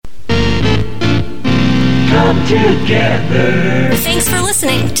all together. Thanks for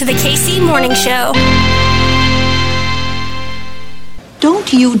listening to the KC Morning Show.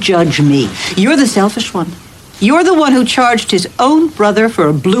 Don't you judge me. You're the selfish one. You're the one who charged his own brother for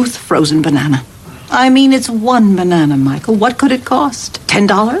a Bluth frozen banana. I mean, it's one banana, Michael. What could it cost?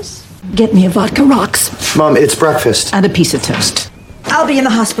 $10? Get me a vodka rocks. Mom, it's breakfast. And a piece of toast. I'll be in the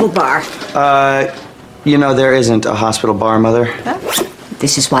hospital bar. There isn't a hospital bar, Mother.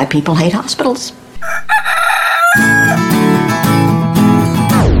 This is why people hate hospitals.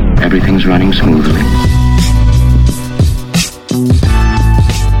 Everything's running smoothly.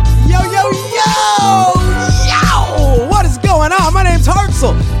 What is going on? My name's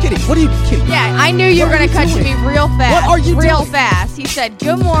Hartzell. Kitty, what are you kidding? Yeah, I knew you were going to cut to me real fast. What are you real doing? fast. He said,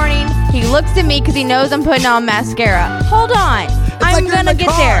 good morning. He looks at me because he knows I'm putting on mascara. Hold on. I'm going to get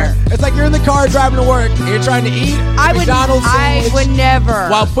there. It's like you're in the car driving to work and you're trying to eat a McDonald's sandwich. I would never.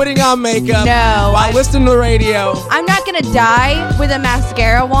 While putting on makeup. No. While listening to the radio. I'm not going to die with a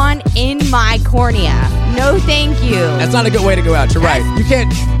mascara wand in my cornea. No, thank you. That's not a good way to go out. You're right. You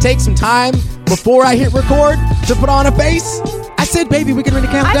can't take some time before I hit record to put on a face. I said, baby, we can ready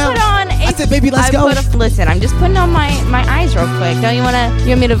to count down. I said, baby, let's go. Listen, I'm just putting on my eyes real quick. Don't you want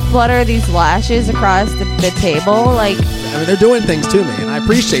me to flutter these lashes across the table? Like, I mean, they're doing things to me, and I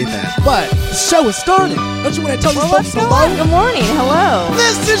appreciate that. But the show is starting. Don't you want to tell these folks hello? Good morning. Hello.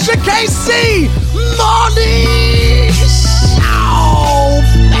 This is your KC Morning Show,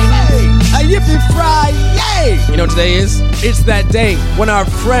 baby. A Yippee Friday. You know what today is? It's that day when our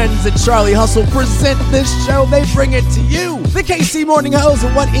friends at Charlie Hustle present this show. They bring it to you. The KC Morning Host.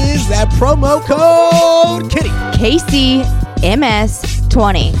 And what is that promo code, Kitty?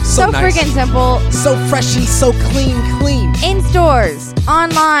 KCMS20. So nice. freaking simple. So fresh and so clean. In stores,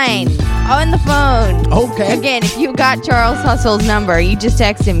 online, on the phone. Okay. Again, if you got Charles Hustle's number, you just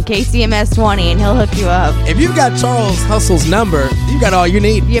text him KCMS20 and he'll hook you up. If you've got Charles Hustle's number, you got all you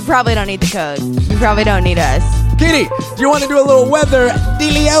need. You probably don't need the code. You probably don't need us. Kitty, do you want to do a little weather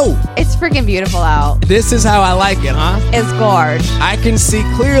dealio? It's freaking beautiful out. This is how I like it, huh? It's gorge. I can see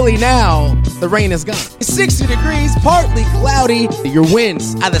clearly now the rain is gone. 60 degrees, partly cloudy. Your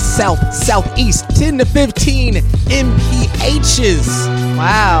winds out of the southeast, 10 to 15 MPHs.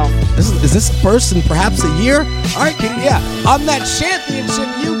 Wow. Is this first in perhaps a year? All right, Kitty, yeah. On that championship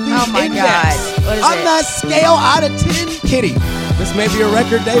UV Oh my index. God. What is on it? that scale out of 10, Kitty, this may be a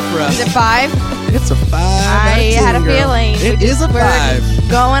record day for us. Is it 5? It's a 5. I had a feeling. It is a 5.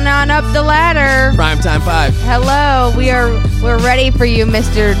 Going on up the ladder. Primetime 5. Hello, we're ready for you,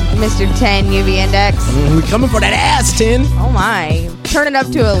 Mr. 10 UV index. We're coming for that ass, 10. Oh my. Turn it up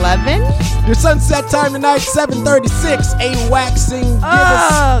to 11? Your sunset time tonight, 7:36. A waxing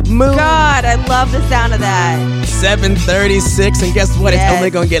gibbous moon. God, I love the sound of that. 7:36, and guess what? Yes. It's only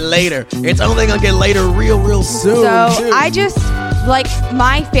gonna get later. It's only gonna get later real soon. So too. I just like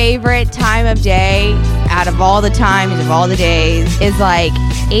my favorite time of day out of all the times of all the days is like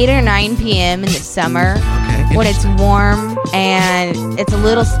 8 or 9 p.m. in the summer. Okay, when it's warm and it's a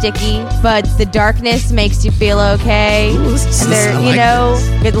little sticky, but the darkness makes you feel okay. Ooh, And there, I you like know,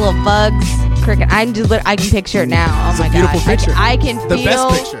 this. get the little bugs. Cricket. I can picture it now. Oh It's my a beautiful God. picture. I can The feel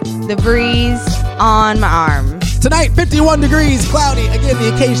best picture. the breeze on my arm. Tonight, 51 degrees, cloudy. Again,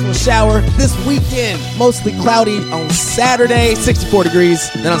 the occasional shower. This weekend, mostly cloudy on Saturday, 64 degrees.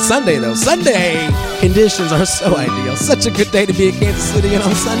 Then on Sunday, though, Sunday conditions are so ideal. Such a good day to be in Kansas City. And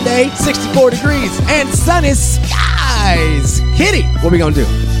on Sunday, 64 degrees and sunny skies. Kitty, what we gonna do?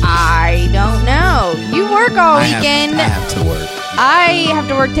 I don't know. You work all weekend. I have to work. I have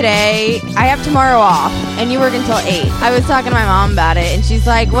to work today. I have tomorrow off, and you work until 8. I was talking to my mom about it, and she's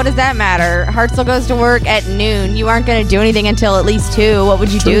like, what does that matter? Hartzell goes to work at noon. You aren't going to do anything until at least 2. What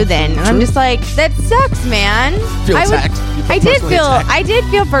would you do then? And I'm just like, that sucks, man. Feel attacked. I did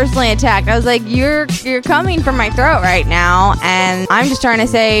feel personally attacked. I was like, you're coming from my throat right now, and I'm just trying to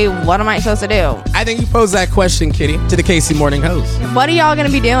say, what am I supposed to do? I think you posed that question, Kitty, to the KC Morning Host. What are y'all going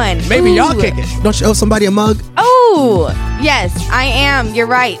to be doing? Maybe y'all Ooh. kick it. Don't you owe somebody a mug? Oh, yes, I am. You're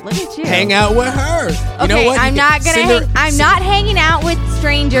right. Look at you. Hang out with her. You know what? I'm not hanging out with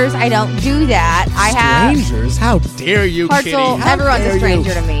strangers. I don't do that. Strangers? How dare you, Kitty? Hartzell, How everyone's dare a stranger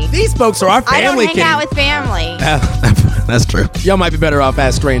you? to me. These folks are our family, I don't hang Kitty. out with family. That's true. Y'all might be better off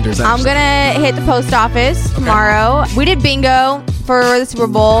as strangers. I'm actually. gonna hit the post office tomorrow. We did bingo. for the Super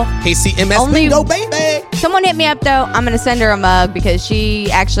Bowl. KCMS bingo, baby. Someone hit me up, though. I'm going to send her a mug because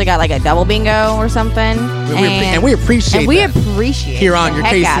she actually got like a double bingo or something. And we appreciate here on your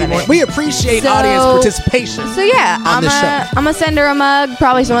KC Morning. We appreciate audience participation. So yeah, I'm gonna send her a mug,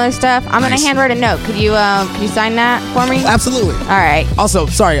 probably some other stuff. I'm gonna handwrite a note. Could you sign that for me? Absolutely. All right. Also,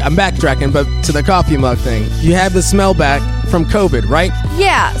 sorry, I'm backtracking, but to the coffee mug thing, you have the smell back from COVID, right?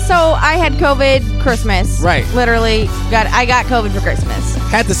 Yeah. So I had COVID Christmas. Right. Literally, I got COVID for Christmas.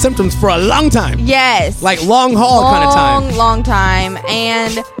 Had the symptoms for a long time. Yes. Like long haul kind of time. Long time.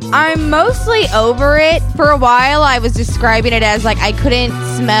 And I'm mostly over it. For a while, I was describing it as like I couldn't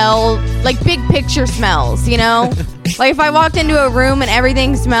smell, like big picture smells, you know? Like if I walked into a room and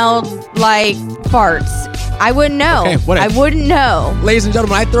everything smelled like farts, I wouldn't know. Okay, I wouldn't know. Ladies and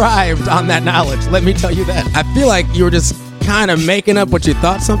gentlemen, I thrived on that knowledge. Let me tell you that. I feel like you were just kind of making up what you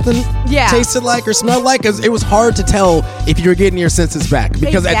thought something tasted like or smelled like, because it was hard to tell if you were getting your senses back,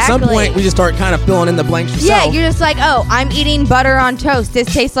 because at some point we just start kind of filling in the blanks yourself. Yeah, you're just like, oh, I'm eating butter on toast.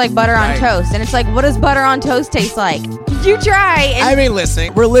 This tastes like butter on toast. And it's like, what does butter on toast taste like? You try. I mean,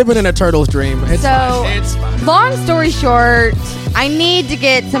 listen, we're living in a turtle's dream. It's fine. It's fine. Long story short, I need to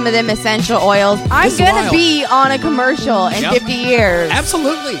get some of them essential oils. I'm going to be on a commercial in 50 years.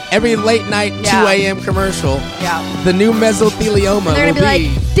 Absolutely. Every late night, 2 a.m. commercial. Yeah. The new mesothelioma They're will be like,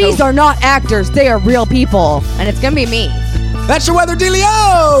 these are not actors. They are real people. And it's going to be me. That's your weather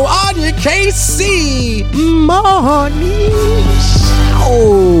dealio on your KC Morning.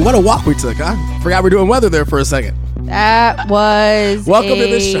 Oh, what a walk we took, huh? Forgot we're doing weather there for a second. That was Welcome to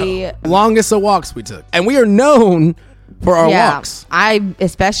this show. Longest of walks we took. And we are known for our walks. I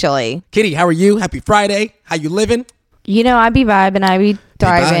especially. Kitty, how are you? Happy Friday. How you living? You know, I be vibing. I be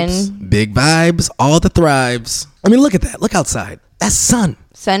thriving. Big vibes. All the thrives. I mean, look at that. Look outside. That's sun.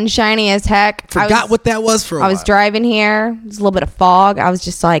 Sunshiny as heck. Forgot what that was for a while. I was driving here. There's a little bit of fog. I was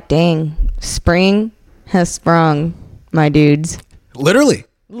just like, dang, spring has sprung, my dudes. Literally.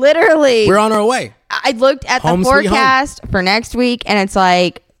 We're on our way. I looked at the forecast for next week, and it's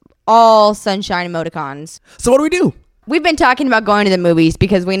like all sunshine emoticons. So what do we do? We've been talking about going to the movies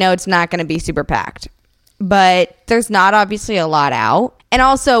because we know it's not going to be super packed. But there's not obviously a lot out. And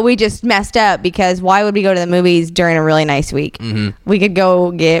also, we just messed up because why would we go to the movies during a really nice week? Mm-hmm. We could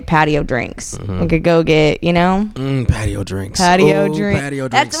go get patio drinks. Mm-hmm. We could go get, patio drinks. Patio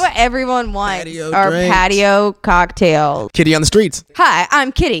drinks. That's what everyone wants. Patio cocktails. Kitty on the streets. Hi,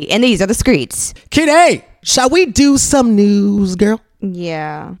 I'm Kitty, and these are the Skreets. Kitty, shall we do some news, girl?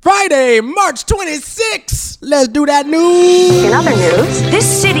 Yeah. Friday, March 26th. Let's do that news. In other news,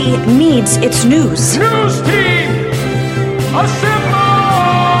 this city needs its news. News team, assemble!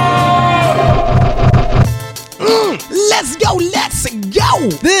 Let's go.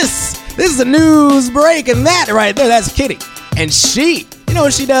 This is a news break, and that right there, that's Kitty. And she, you know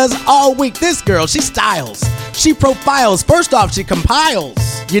what she does all week? This girl, she styles. She profiles. First off, she compiles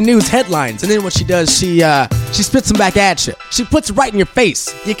your news headlines. And then what she does, she spits them back at you. She puts it right in your face.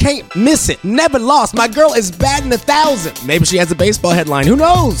 You can't miss it. Never lost. My girl is batting 1,000. Maybe she has a baseball headline. Who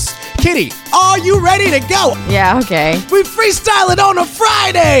knows? Kitty, are you ready to go? Yeah, okay. We freestyle it on a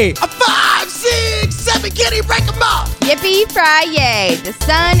Friday. A 5, 6, 7, Kitty, break them up. Yippee Friday. The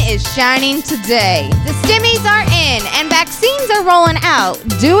sun is shining today. The stimmies are in and vaccines are rolling out.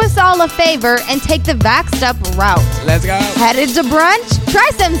 Do us all a favor and take the vaxxed up route. Let's go. Headed to brunch? Try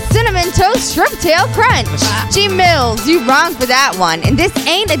some cinnamon toast shrimp tail crunch. G Mills, you wrong for that one. And this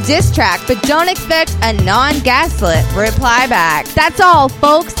ain't a diss track, but don't expect a non-gaslit reply back. That's all,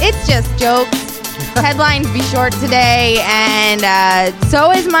 folks. It's just jokes. Headlines be short today, and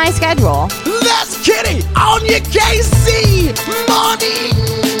so is my schedule. That's Kitty on your KC Morning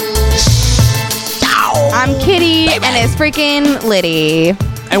Show. I'm Kitty, baby. And it's freaking Liddy.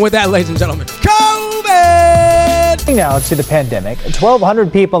 And with that, ladies and gentlemen, COVID! Now to the pandemic.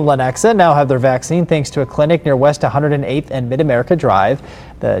 1,200 people in Lenexa now have their vaccine thanks to a clinic near West 108th and Mid-America Drive.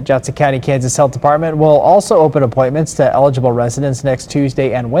 The Johnson County, Kansas Health Department will also open appointments to eligible residents next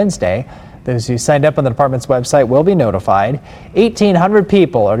Tuesday and Wednesday. Those who signed up on the department's website will be notified. 1,800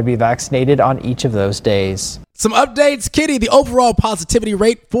 people are to be vaccinated on each of those days. Some updates, Kitty. The overall positivity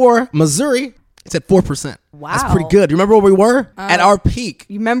rate for Missouri is at 4%. Wow. That's pretty good. You remember where we were? At our peak.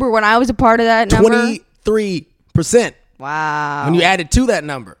 You remember when I was a part of that number? 23%. Wow. When you added to that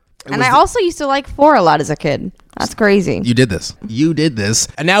number. And I also used to like 4 a lot as a kid. That's crazy. You did this.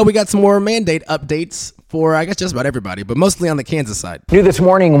 And now we got some more mandate updates for, I guess, just about everybody, but mostly on the Kansas side. New this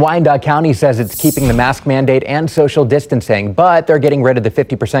morning, Wyandotte County says it's keeping the mask mandate and social distancing, but they're getting rid of the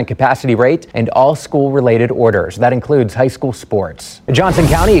 50% capacity rate and all school-related orders. That includes high school sports. Johnson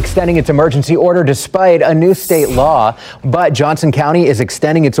County extending its emergency order despite a new state law, but Johnson County is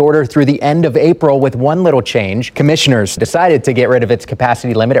extending its order through the end of April with one little change. Commissioners decided to get rid of its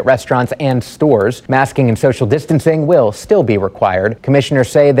capacity limit at restaurants and stores. Masking and social distancing will still be required. Commissioners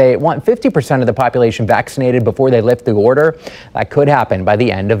say they want 50% of the population vaccinated before they lift the order. That could happen by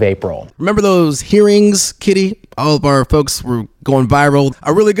the end of April. Remember those hearings, Kitty? All of our folks were going viral.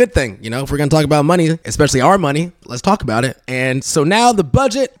 A really good thing, if we're going to talk about money, especially our money, let's talk about it. And so now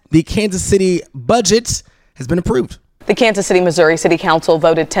the Kansas City budget has been approved. The Kansas City, Missouri City Council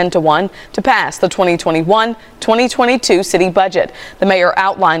voted 10-1 to pass the 2021-2022 city budget. The mayor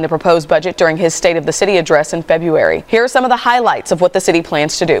outlined the proposed budget during his State of the City address in February. Here are some of the highlights of what the city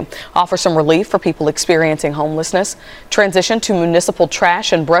plans to do. Offer some relief for people experiencing homelessness, transition to municipal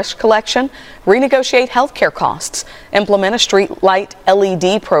trash and brush collection, renegotiate health care costs, implement a street light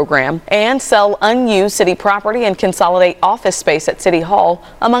LED program, and sell unused city property and consolidate office space at City Hall,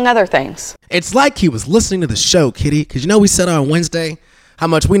 among other things. It's like he was listening to the show, Kitty, because we said on Wednesday how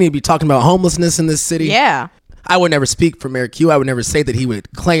much we need to be talking about homelessness in this city. Yeah. I would never speak for Mayor Q. I would never say that he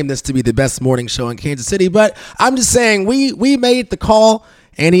would claim this to be the best morning show in Kansas City, but I'm just saying we made the call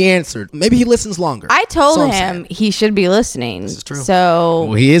and he answered. Maybe he listens longer. I told him he should be listening. This is true. So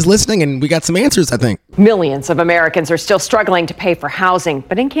well, he is listening, and we got some answers, I think. Millions of Americans are still struggling to pay for housing,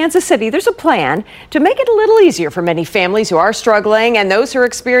 but in Kansas City, there's a plan to make it a little easier for many families who are struggling and those who are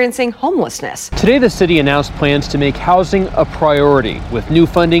experiencing homelessness. Today, the city announced plans to make housing a priority with new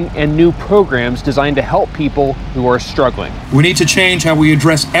funding and new programs designed to help people who are struggling. We need to change how we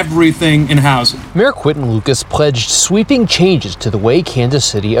address everything in housing. Mayor Quentin Lucas pledged sweeping changes to the way Kansas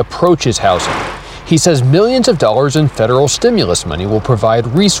City approaches housing. He says millions of dollars in federal stimulus money will provide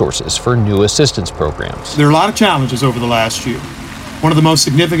resources for new assistance programs. There are a lot of challenges over the last year. One of the most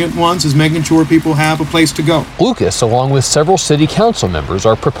significant ones is making sure people have a place to go. Lucas, along with several city council members,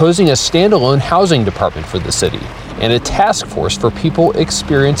 are proposing a standalone housing department for the city and a task force for people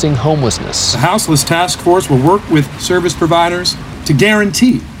experiencing homelessness. The Houseless Task Force will work with service providers to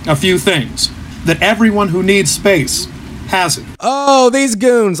guarantee a few things: that everyone who needs space has it. Oh, these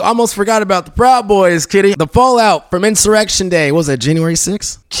goons. Almost forgot about the Proud Boys, Kitty. The fallout from Insurrection Day. What was that, January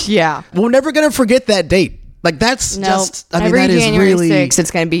 6th? Yeah. We're never going to forget that date. Like, that's just, every that is January really... 6th,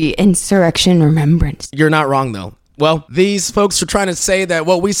 it's going to be Insurrection Remembrance. You're not wrong, though. Well, these folks are trying to say that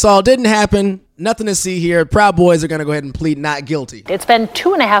what we saw didn't happen. Nothing to see here. Proud Boys are going to go ahead and plead not guilty. It's been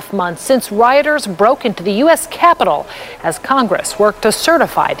 2.5 months since rioters broke into the U.S. Capitol as Congress worked to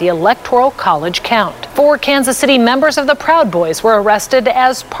certify the Electoral College count. 4 Kansas City members of the Proud Boys were arrested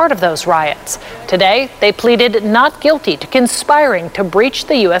as part of those riots. Today, they pleaded not guilty to conspiring to breach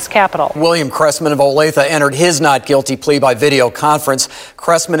the U.S. Capitol. William Cressman of Olathe entered his not guilty plea by video conference.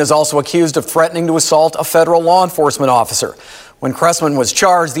 Cressman is also accused of threatening to assault a federal law enforcement officer. When Cressman was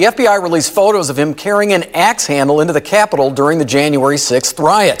charged, the FBI released photos of him carrying an axe handle into the Capitol during the January 6th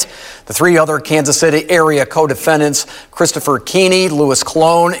riot. The 3 other Kansas City area co-defendants, Christopher Keeney, Louis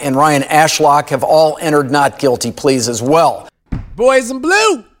Cologne, and Ryan Ashlock, have all entered not guilty pleas as well. Boys in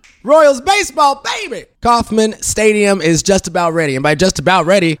blue, Royals baseball, baby. Kauffman Stadium is just about ready. And by just about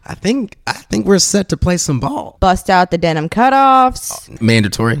ready, I think we're set to play some ball. Bust out the denim cutoffs.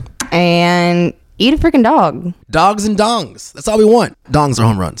 Mandatory. And eat a freaking dog. Dogs and dongs. That's all we want. Dongs are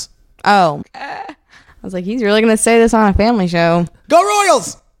home runs. Oh. I was like, he's really going to say this on a family show. Go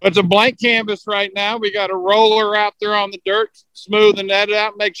Royals! It's a blank canvas right now. We got a roller out there on the dirt, smoothing that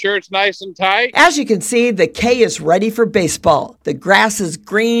out, make sure it's nice and tight. As you can see, the K is ready for baseball. The grass is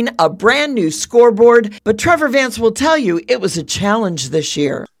green, a brand new scoreboard, but Trevor Vance will tell you it was a challenge this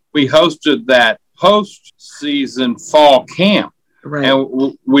year. We hosted that post-season fall camp. Right.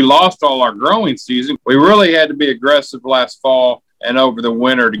 And we lost all our growing season. We really had to be aggressive last fall and over the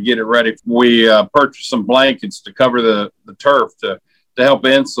winter to get it ready. We purchased some blankets to cover the turf to help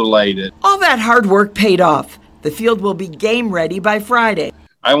insulate it. All that hard work paid off. The field will be game ready by Friday.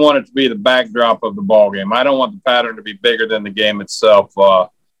 I want it to be the backdrop of the ball game. I don't want the pattern to be bigger than the game itself.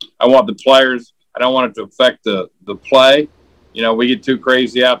 I want the players. I don't want it to affect the play. We get too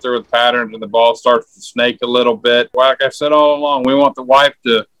crazy out there with patterns and the ball starts to snake a little bit. Like I said all along, we want the wife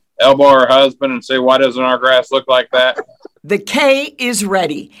to elbow her husband and say, why doesn't our grass look like that? The K is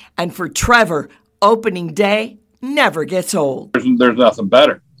ready. And for Trevor, opening day never gets old. There's nothing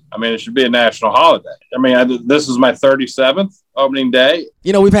better. I mean, it should be a national holiday. I mean, this is my 37th opening day.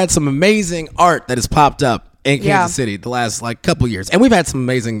 We've had some amazing art that has popped up in Kansas City the last couple years. And we've had some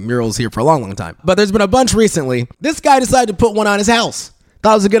amazing murals here for a long, long time. But there's been a bunch recently. This guy decided to put one on his house.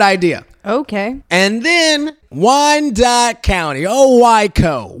 Thought it was a good idea. Okay. And then Wyandotte County. Oh, why,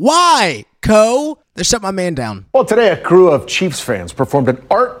 Co? Why, Co? They shut my man down. Well, today a crew of Chiefs fans performed an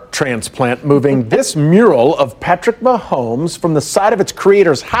art transplant, moving this mural of Patrick Mahomes from the side of its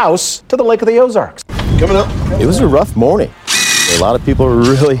creator's house to the Lake of the Ozarks. Coming up. It was a rough morning. A lot of people are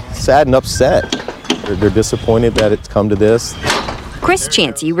really sad and upset. They're disappointed that it's come to this. Chris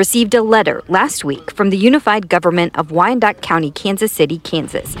Chansey received a letter last week from the Unified Government of Wyandotte County, Kansas City,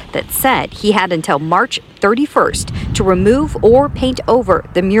 Kansas, that said he had until March 31st to remove or paint over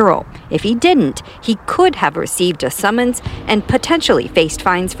the mural. If he didn't, he could have received a summons and potentially faced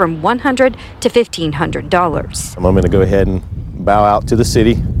fines from $100 to $1,500. I'm going to go ahead and bow out to the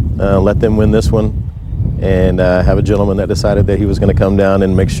city, let them win this one, and have a gentleman that decided that he was going to come down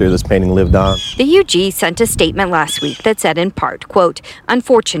and make sure this painting lived on. The UG sent a statement last week that said in part, quote,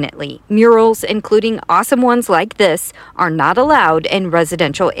 "Unfortunately, murals, including awesome ones like this, are not allowed in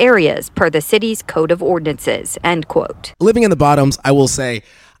residential areas per the city's code of ordinances," end quote. Living in the bottoms, I will say,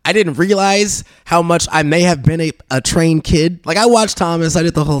 I didn't realize how much I may have been a trained kid. I watched Thomas. I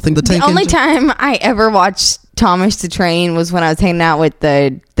did the whole thing. The only time I ever watched Thomas the Train was when I was hanging out with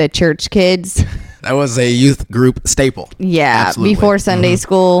the church kids. That was a youth group staple. Yeah, absolutely. Before Sunday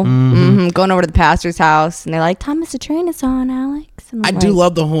school, going over to the pastor's house, and they're like, "Thomas the Train is on, Alex." And I do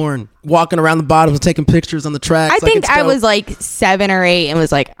love the horn. Walking around the bottoms and taking pictures on the tracks. I think I was 7 or 8 and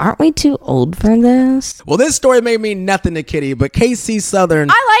was like, "Aren't we too old for this?" Well, this story may mean nothing to Kitty, but KC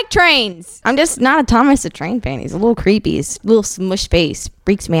Southern. I like trains. I'm just not a Thomas the Train fan. He's a little creepy. He's a little smush face.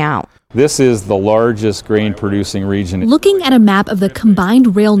 Freaks me out. This is the largest grain-producing region. Looking at a map of the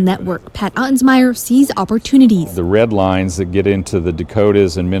combined rail network, Pat Ottensmeyer sees opportunities. The red lines that get into the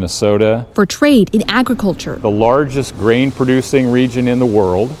Dakotas and Minnesota. For trade in agriculture. The largest grain-producing region in the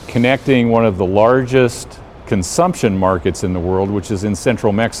world, connecting one of the largest consumption markets in the world, which is in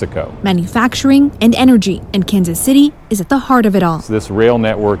central Mexico. Manufacturing and energy, and Kansas City is at the heart of it all. So this rail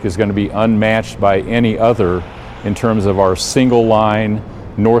network is going to be unmatched by any other in terms of our single-line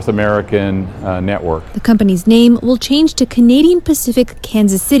North American network. The company's name will change to Canadian Pacific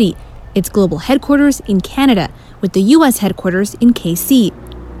Kansas City, its global headquarters in Canada, with the U.S. headquarters in KC.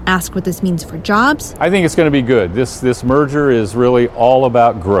 Asked what this means for jobs. I think it's going to be good. This merger is really all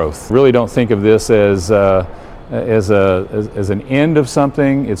about growth. Really don't think of this as an end of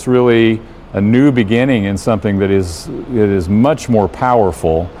something. It's really a new beginning in something that is much more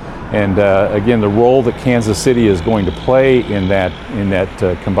powerful. And again, the role that Kansas City is going to play in that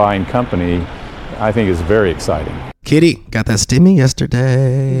combined company, I think is very exciting. Kitty got that stimmy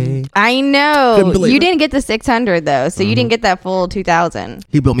yesterday. I know. You it. didn't get the 600 though, so you didn't get that full 2,000.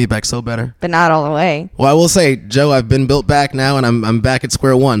 He built me back so better. But not all the way. Well, I will say, Joe, I've been built back now, and I'm back at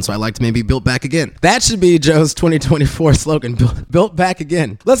square one, so I like to maybe built back again. That should be Joe's 2024 slogan, built back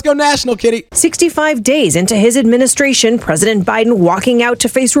again. Let's go national, Kitty. 65 days into his administration, President Biden walking out to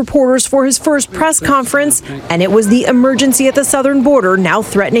face reporters for his first press conference, and it was the emergency at the southern border now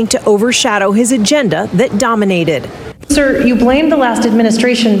threatening to overshadow his agenda that dominated. Sir, you blame the last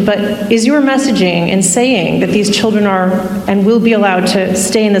administration, but is your messaging in saying that these children are and will be allowed to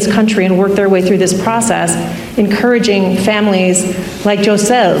stay in this country and work their way through this process, encouraging families like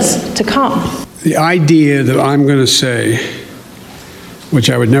Joselle's to come? The idea that I'm going to say, which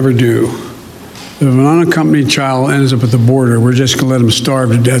I would never do, that if an unaccompanied child ends up at the border, we're just going to let them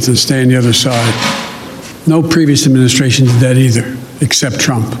starve to death and stay on the other side. No previous administration did that either, except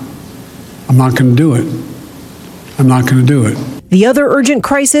Trump. I'm not going to do it. I'm not going to do it. The other urgent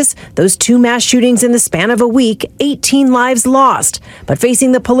crisis, those 2 mass shootings in the span of a week, 18 lives lost. But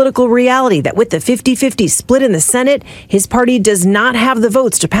facing the political reality that with the 50-50 split in the Senate, his party does not have the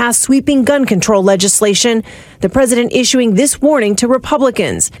votes to pass sweeping gun control legislation, the president issuing this warning to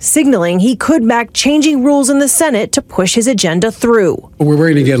Republicans, signaling he could back changing rules in the Senate to push his agenda through. We're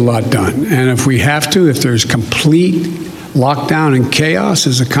going to get a lot done. And if we have to, if there's complete lockdown and chaos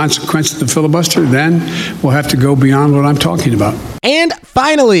as a consequence of the filibuster, then we'll have to go beyond what I'm talking about. And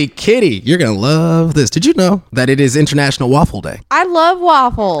finally, Kitty, you're going to love this. Did you know that it is International Waffle Day? I love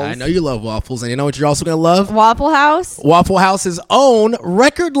waffles. I know you love waffles, and you know what you're also going to love? Waffle House. Waffle House's own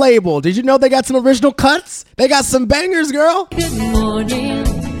record label. Did you know they got some original cuts? They got some bangers, girl. Good morning.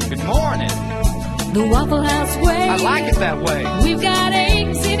 Good morning. The Waffle House way. I like it that way. We've got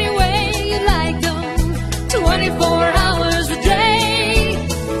eggs any way you like them. 24 hours a day.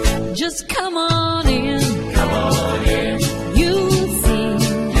 Just come on in. Come on in. You'll see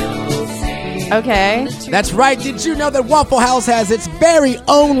Okay. That's right. Did you know that Waffle House has its very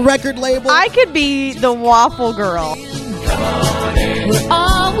own record label? I could be the waffle girl. We're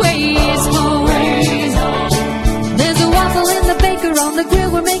always home. There's a waffle in the baker on the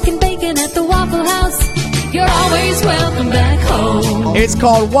grill. We're making bacon at the Waffle House. You're always welcome back home. It's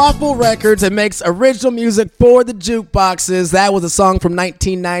called Waffle Records. It makes original music for the jukeboxes. That was a song from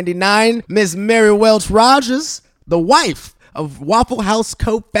 1999. Miss Mary Welch Rogers, the wife of Waffle House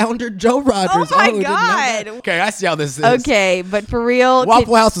co-founder Joe Rogers. Oh my God. Okay, I see how this is. Okay, but for real,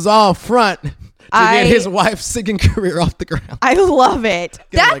 Waffle House is all front to get his wife's singing career off the ground. I love it.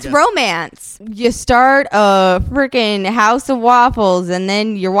 That's romance. You start a freaking house of waffles, and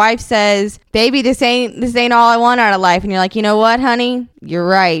then your wife says, "Baby, this ain't all I want out of life." And you're like, "You know what, honey? You're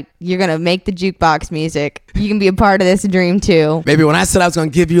right. You're gonna make the jukebox music. You can be a part of this dream too." Baby, when I said I was gonna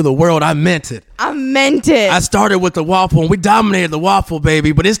give you the world, I meant it. I meant it. I started with the waffle, and we dominated the waffle,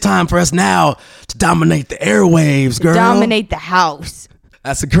 baby. But it's time for us now to dominate the airwaves, girl. Dominate the house.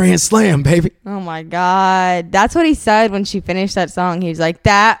 That's a grand slam, baby. Oh my God. That's what he said when she finished that song. He was like,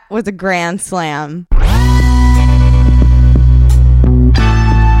 that was a grand slam.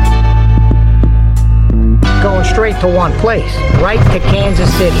 Going straight to one place, right to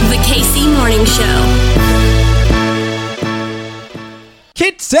Kansas City. The KC Morning Show.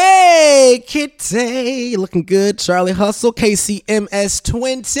 Kitty, you looking good. Charlie Hustle, KCMS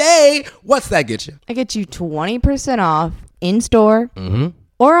 20. What's that get you? I get you 20% off in store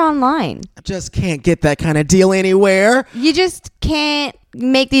or online. I just can't get that kind of deal anywhere. You just can't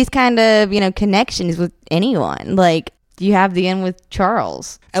make these kind of, connections with anyone. Like, you have the end with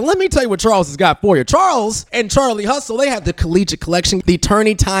Charles. And let me tell you what Charles has got for you. Charles and Charlie Hustle, they have the collegiate collection, the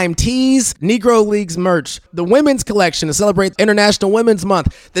Tourney Time Tees, Negro Leagues merch, the women's collection to celebrate International Women's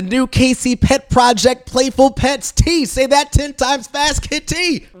Month, the new KC Pet Project Playful Pets tee. Say that 10 times fast,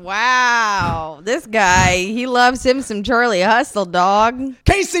 Kitty. Wow. This guy, he loves him some Charlie Hustle, dog.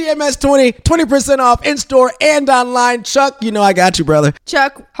 KCMS 20% off in store and online. Chuck, you know I got you, brother.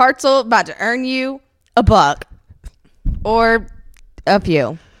 Chuck Hartzell about to earn you $1. Or a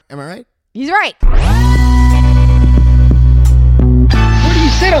few. Am I right? He's right. Where do you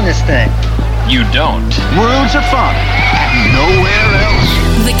sit on this thing? You don't. Worlds of fun. Nowhere else.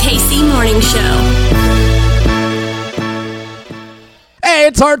 The KC Morning Show. Hey,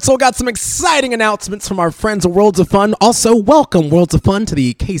 it's Hartzell. Got some exciting announcements from our friends at Worlds of Fun. Also, welcome Worlds of Fun to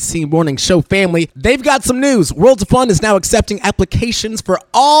the KC Morning Show family. They've got some news. Worlds of Fun is now accepting applications for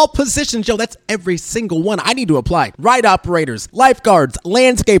all positions. Yo, that's every single one. I need to apply. Ride operators, lifeguards,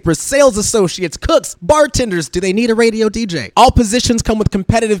 landscapers, sales associates, cooks, bartenders. Do they need a radio DJ? All positions come with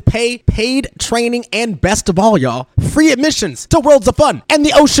competitive pay, paid training, and best of all, y'all, free admissions to Worlds of Fun and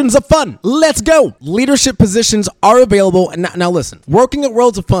the oceans of fun. Let's go. Leadership positions are available. And now listen, working at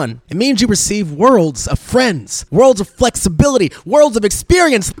Worlds of Fun, it means you receive worlds of friends, worlds of flexibility, worlds of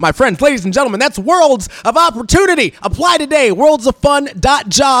experience. My friends, ladies and gentlemen, that's worlds of opportunity. Apply today,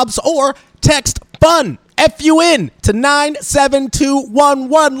 worldsoffun.jobs, or text FUN, F-U-N, to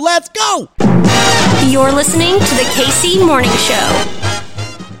 97211. Let's go. You're listening to the KC Morning Show.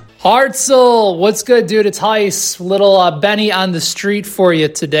 Hartzell, what's good, dude? It's Heis. Little Benny on the street for you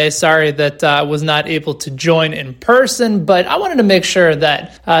today. Sorry that I was not able to join in person, but I wanted to make sure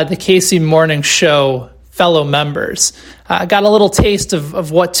that the KC Morning Show fellow members got a little taste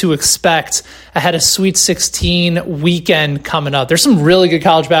of what to expect ahead of Sweet 16 weekend coming up. There's some really good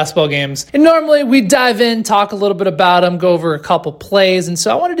college basketball games, and normally we dive in, talk a little bit about them, go over a couple plays, and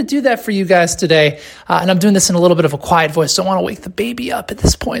so I wanted to do that for you guys today, and I'm doing this in a little bit of a quiet voice. Don't want to wake the baby up at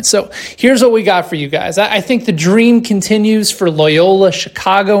this point. So here's what we got for you guys. I think the dream continues for Loyola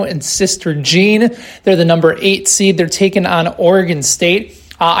Chicago and Sister Jean. They're the number 8 seed. They're taking on Oregon State.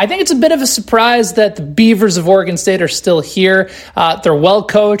 I think it's a bit of a surprise that the Beavers of Oregon State are still here. They're well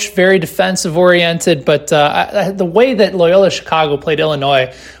coached, very defensive oriented, but the way that Loyola Chicago played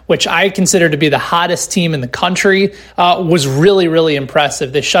Illinois, which I consider to be the hottest team in the country, was really, really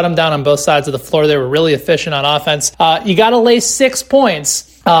impressive. They shut them down on both sides of the floor. They were really efficient on offense. You got to lay 6 points.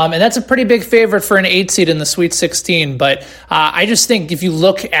 And that's a pretty big favorite for an 8 seed in the Sweet 16. But I just think if you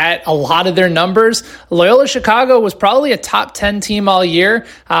look at a lot of their numbers, Loyola Chicago was probably a top 10 team all year.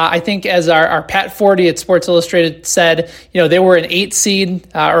 I think as our Pat Forty at Sports Illustrated said, they were an 8 seed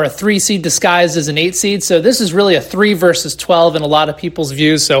or a 3 seed disguised as an 8 seed. So this is really a 3 versus 12 in a lot of people's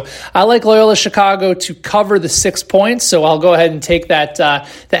views. So I like Loyola Chicago to cover the 6 points. So I'll go ahead and take that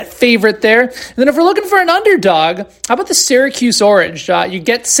favorite there. And then if we're looking for an underdog, how about the Syracuse Orange? You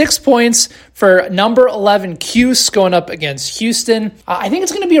get 6 points for number 11 Cuse going up against Houston. I think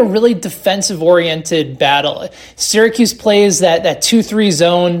it's going to be a really defensive-oriented battle. Syracuse plays that 2-3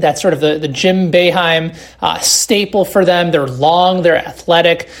 zone. That's sort of the Jim Boeheim staple for them. They're long, they're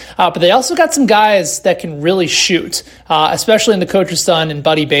athletic, but they also got some guys that can really shoot, especially in the coach's son and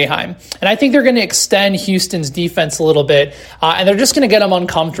Buddy Boeheim. And I think they're going to extend Houston's defense a little bit, and they're just going to get them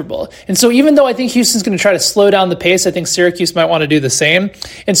uncomfortable. And so even though I think Houston's going to try to slow down the pace, I think Syracuse might want to do the same.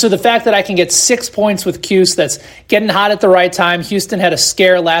 And so the fact that I can get 6 points with Cuse, that's getting hot at the right time. Houston had a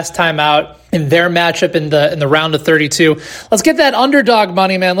scare last time out in their matchup in the round of 32. Let's get that underdog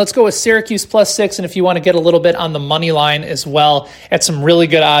money, man. Let's go with Syracuse +6. And if you want to get a little bit on the money line as well, at some really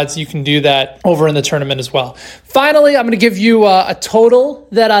good odds, you can do that over in the tournament as well. Finally, I'm going to give you a total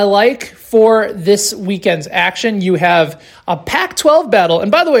that I like for this weekend's action. You have a Pac-12 battle.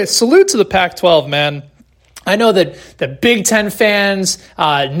 And by the way, salute to the Pac-12, man. I know that the Big Ten fans,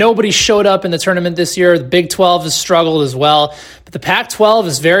 nobody showed up in the tournament this year. The Big 12 has struggled as well. But the Pac-12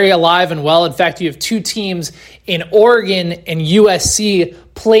 is very alive and well. In fact, you have two teams in Oregon and USC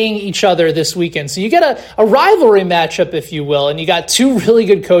playing each other this weekend. So you get a rivalry matchup, if you will, and you got two really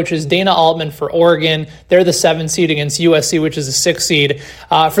good coaches, Dana Altman for Oregon. They're the 7 seed against USC, which is a 6 seed.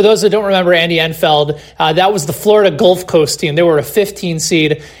 For those that don't remember Andy Enfeld, that was the Florida Gulf Coast team. They were a 15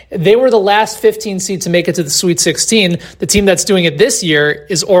 seed. They were the last 15 seed to make it to the Sweet 16. The team that's doing it this year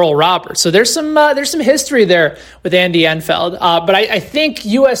is Oral Roberts. So there's some history there with Andy Enfeld. But I think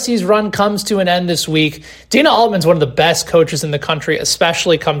USC's run comes to an end this week. Dana Altman's one of the best coaches in the country,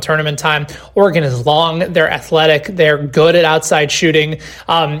 especially come tournament time. Oregon is long, they're athletic, they're good at outside shooting.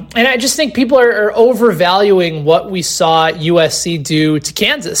 And I just think people are overvaluing what we saw USC do to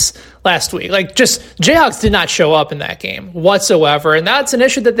Kansas last week. Like, just Jayhawks did not show up in that game whatsoever. And that's an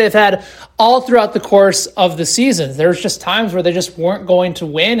issue that they've had all throughout the course of the season. There's just times where they just weren't going to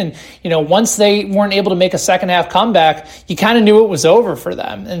win. And, once they weren't able to make a second half comeback, you kind of knew it was over for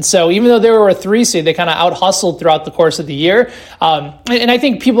them. And so even though they were a 3 seed, they kind of out-hustled throughout the course of the year. And I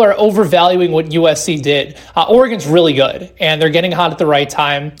think people are overvaluing what USC did. Oregon's really good, and they're getting hot at the right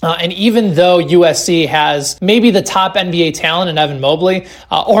time. And even though USC has maybe the top NBA talent in Evan Mobley,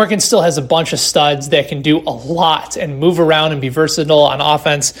 Oregon still has a bunch of studs that can do a lot and move around and be versatile on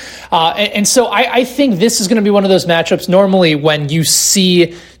offense. And so I think this is going to be one of those matchups. Normally when you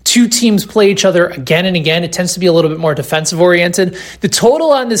see two teams play each other again and again, it tends to be a little bit more defensive oriented. The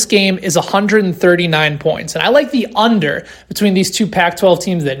total on this game is 139 points. And I like the under between these two Pac-12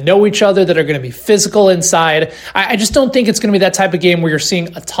 teams that know each other, that are going to be physical inside. I just don't think it's going to be that type of game where you're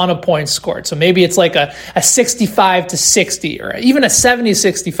seeing a ton of points scored. So maybe it's like a 65-60 or even a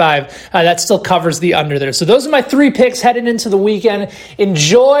 70-65. That still covers the under there. So those are my 3 picks heading into the weekend.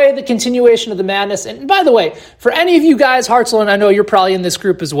 Enjoy the continuation of the madness. And by the way, for any of you guys, Hartzell, and I know you're probably in this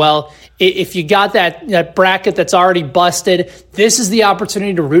group as well, if you got that bracket that's already busted, this is the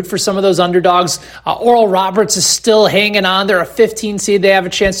opportunity to root for some of those underdogs. Oral Roberts is still hanging on. They're a 15 seed. They have a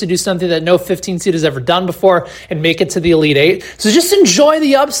chance to do something that no 15 seed has ever done before and make it to the Elite 8. So just enjoy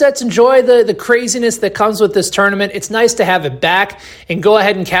the upsets, enjoy the craziness that comes with this tournament. It's nice to have it back, and go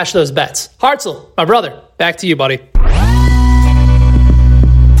ahead and cash those bets. Hartzell, my brother, back to you, buddy.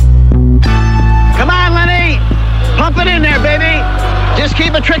 Come on, Lenny. Pump it in there, baby. Just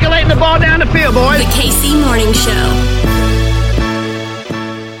keep trickling the ball down the field, boys. The KC Morning Show.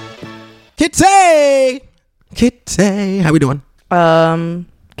 Kitty, how we doing?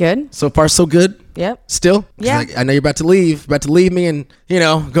 Good. So far, so good. Yep. Still? Yeah. I know you're about to leave me and,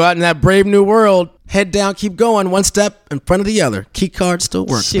 go out in that brave new world. Head down, keep going, one step in front of the other. Key card still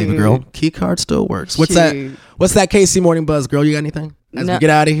works, baby girl. Key card still works. What's that KC Morning Buzz, girl? You got anything? As we get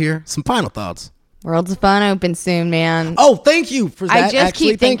out of here, some final thoughts. World's of Fun open soon, man. Oh, thank you for that. I just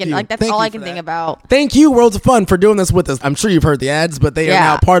keep thinking, that's all I can think about. Thank you, Worlds of Fun, for doing this with us. I'm sure you've heard the ads, but they are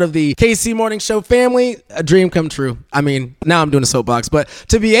now part of the KC Morning Show family. A dream come true. I mean, now I'm doing a soapbox, but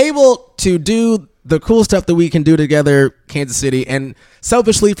to be able to do the cool stuff that we can do together, Kansas City, and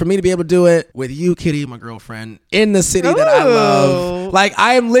selfishly for me to be able to do it with you, Kitty, my girlfriend, in the city that I love. Like,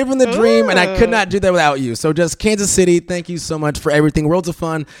 I am living the dream, and I could not do that without you. So just Kansas City, thank you so much for everything. Worlds of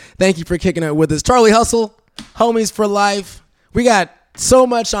Fun, thank you for kicking it with us. Charlie Hustle, homies for life. We got so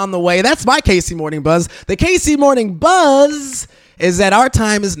much on the way. That's my KC Morning Buzz. The KC Morning Buzz is that our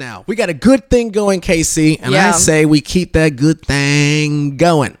time is now. We got a good thing going, KC, and I say we keep that good thing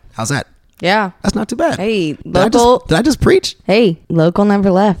going. How's that? Yeah. That's not too bad. Hey, local. Did I just preach? Hey, local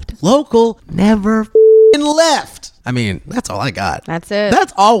never left. Local never left. I mean, that's all I got. That's it.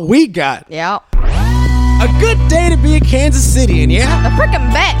 That's all we got. Yeah. A good day to be in Kansas City, and yeah. The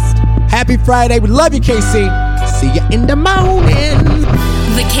freaking best. Happy Friday. We love you, KC. See you in the morning.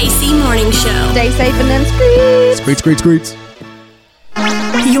 The KC Morning Show. Stay safe and then Skreets. Skreets, Skreets,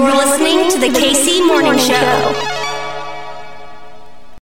 Skreets. You're listening to The KC Morning Show.